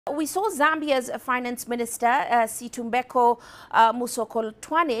We saw Zambia's Finance Minister, Situmbeko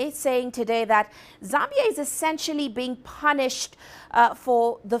Musokoltwane, saying today that Zambia is essentially being punished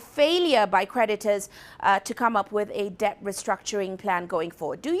for the failure by creditors to come up with a debt restructuring plan going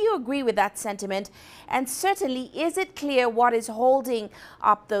forward. Do you agree with that sentiment? And certainly, is it clear what is holding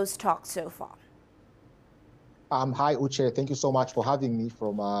up those talks so far? Hi, Uche. Thank you so much for having me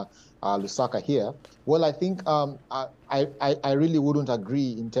from Lusaka here. Well, I think I really wouldn't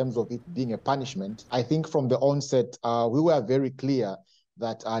agree in terms of it being a punishment. I think from the onset, we were very clear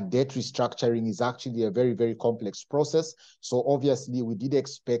that debt restructuring is actually a very, very complex process. So obviously, we did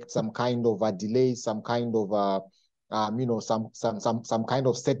expect some kind of a delay, some kind of some kind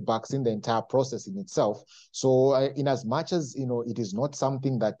of setbacks in the entire process in itself. So in as much as, it is not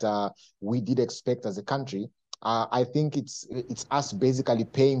something that we did expect as a country, I think it's us basically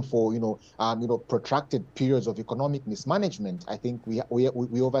paying for protracted periods of economic mismanagement. I think we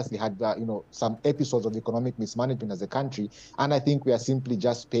obviously had some episodes of economic mismanagement as a country, and I think we are simply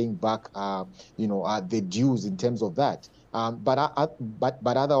just paying back the dues in terms of that.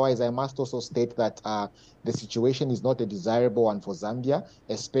 But otherwise, I must also state that the situation is not a desirable one for Zambia,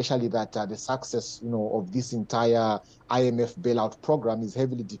 especially that the success of this entire IMF bailout program is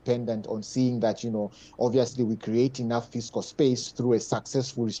heavily dependent on seeing that obviously we create enough fiscal space through a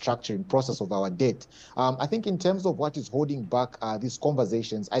successful restructuring process of our debt. I think in terms of what is holding back these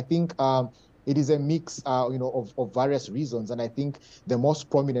conversations, I think it is a mix, of various reasons. And I think the most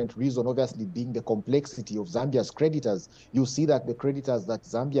prominent reason, obviously, being the complexity of Zambia's creditors. You see that the creditors that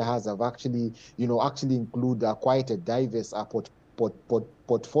Zambia has have actually include quite a diverse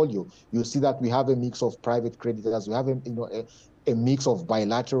portfolio. You see that we have a mix of private creditors. We have a mix of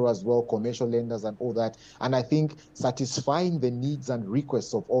bilateral as well, commercial lenders and all that. And I think satisfying the needs and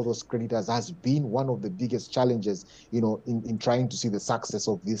requests of all those creditors has been one of the biggest challenges, in trying to see the success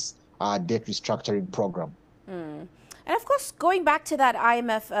of this debt restructuring program. And of course, going back to that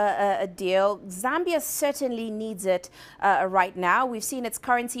IMF deal, Zambia certainly needs it right now. We've seen its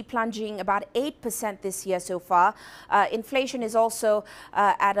currency plunging about 8% this year so far. Inflation is also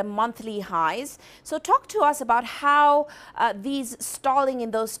at a monthly highs. So talk to us about how these stalling in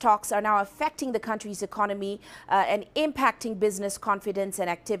those talks are now affecting the country's economy and impacting business confidence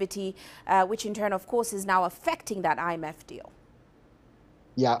and activity, which in turn, of course, is now affecting that IMF deal.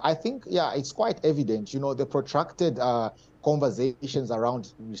 Yeah, I think, it's quite evident, the protracted conversations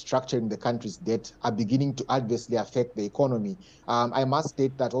around restructuring the country's debt are beginning to adversely affect the economy. I must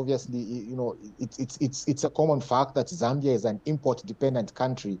state that obviously, it's a common fact that Zambia is an import-dependent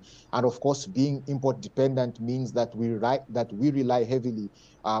country, and of course, being import-dependent means that we rely heavily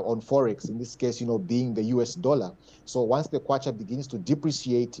on forex. In this case, being the US dollar. So once the kwacha begins to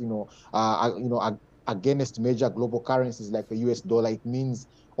depreciate, against major global currencies like the US dollar, it means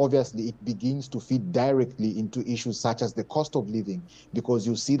obviously it begins to feed directly into issues such as the cost of living, because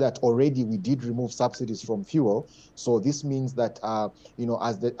you see that already we did remove subsidies from fuel. So this means that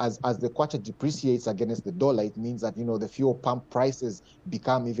as the kwacha depreciates against the dollar, it means that the fuel pump prices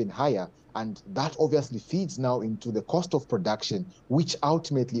become even higher. And that obviously feeds now into the cost of production, which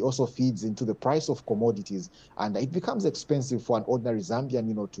ultimately also feeds into the price of commodities. And it becomes expensive for an ordinary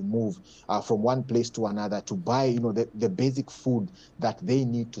Zambian, to move from one place to another to buy, the basic food that they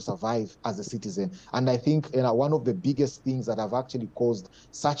need to survive as a citizen. And I think one of the biggest things that have actually caused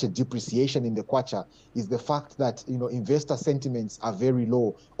such a depreciation in the kwacha is the fact that, investor sentiments are very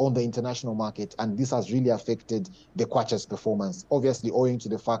low on the international market. And this has really affected the kwacha's performance, obviously owing to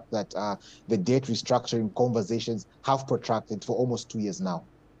the fact that the debt restructuring conversations have protracted for almost 2 years now.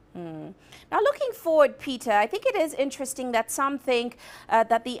 Now, looking forward, Peter, I think it is interesting that some think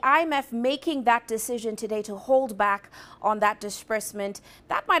that the IMF making that decision today to hold back on that disbursement,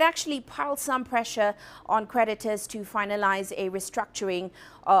 that might actually pile some pressure on creditors to finalize a restructuring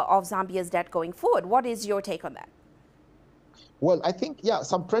of Zambia's debt going forward. What is your take on that? Well, I think,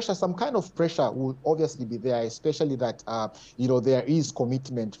 some kind of pressure will obviously be there, especially that, there is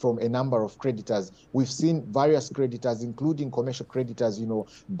commitment from a number of creditors. We've seen various creditors, including commercial creditors,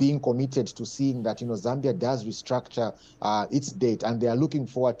 being committed to seeing that, Zambia does restructure its debt, and they are looking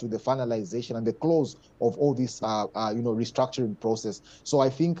forward to the finalization and the close of all this, restructuring process. So I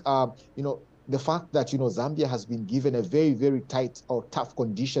think, the fact that Zambia has been given a very, very tight or tough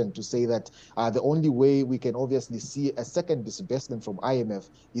condition to say that the only way we can obviously see a second disbursement from IMF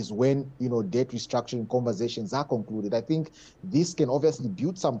is when debt restructuring conversations are concluded. I think this can obviously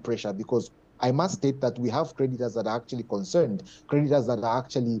build some pressure, because I must state that we have creditors that are actually concerned, creditors that are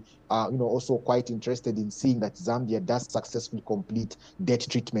actually, also quite interested in seeing that Zambia does successfully complete debt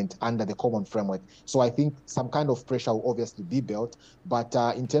treatment under the common framework. So I think some kind of pressure will obviously be built, but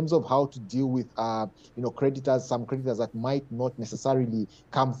in terms of how to deal with, creditors, some creditors that might not necessarily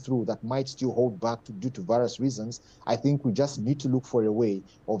come through, that might still hold back due to various reasons, I think we just need to look for a way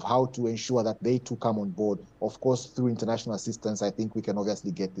of how to ensure that they too come on board. Of course, through international assistance, I think we can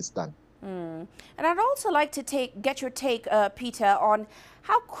obviously get this done. And I'd also like to get your take, Peter, on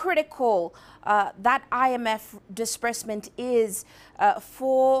how critical that IMF disbursement is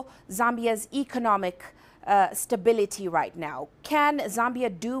for Zambia's economic stability right now. Can Zambia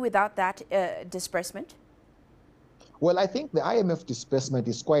do without that disbursement? Well, I think the IMF disbursement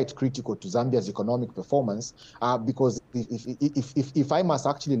is quite critical to Zambia's economic performance because if I must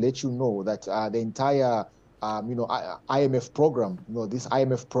actually let you know that the entire IMF program, this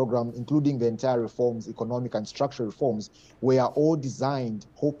IMF program, including the entire reforms, economic and structural reforms, were all designed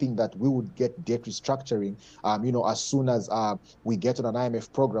hoping that we would get debt restructuring, as soon as we get on an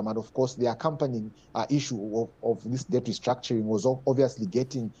IMF program. And of course, the accompanying issue of this debt restructuring was obviously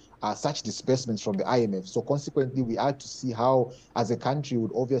getting such disbursements from the IMF. So consequently, we had to see how, as a country,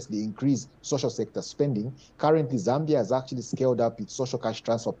 would obviously increase social sector spending. Currently, Zambia has actually scaled up its social cash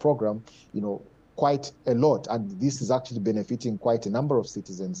transfer program, quite a lot, and this is actually benefiting quite a number of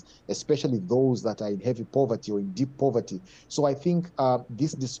citizens, especially those that are in heavy poverty or in deep poverty. So I think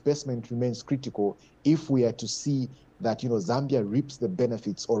this disbursement remains critical if we are to see that Zambia reaps the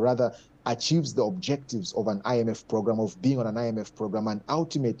benefits, or rather achieves the objectives of an IMF program, of being on an IMF program, and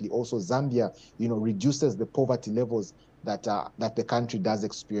ultimately also Zambia reduces the poverty levels that the country does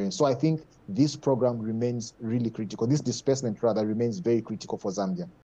experience. So I think this program remains really critical. This disbursement rather remains very critical for Zambia.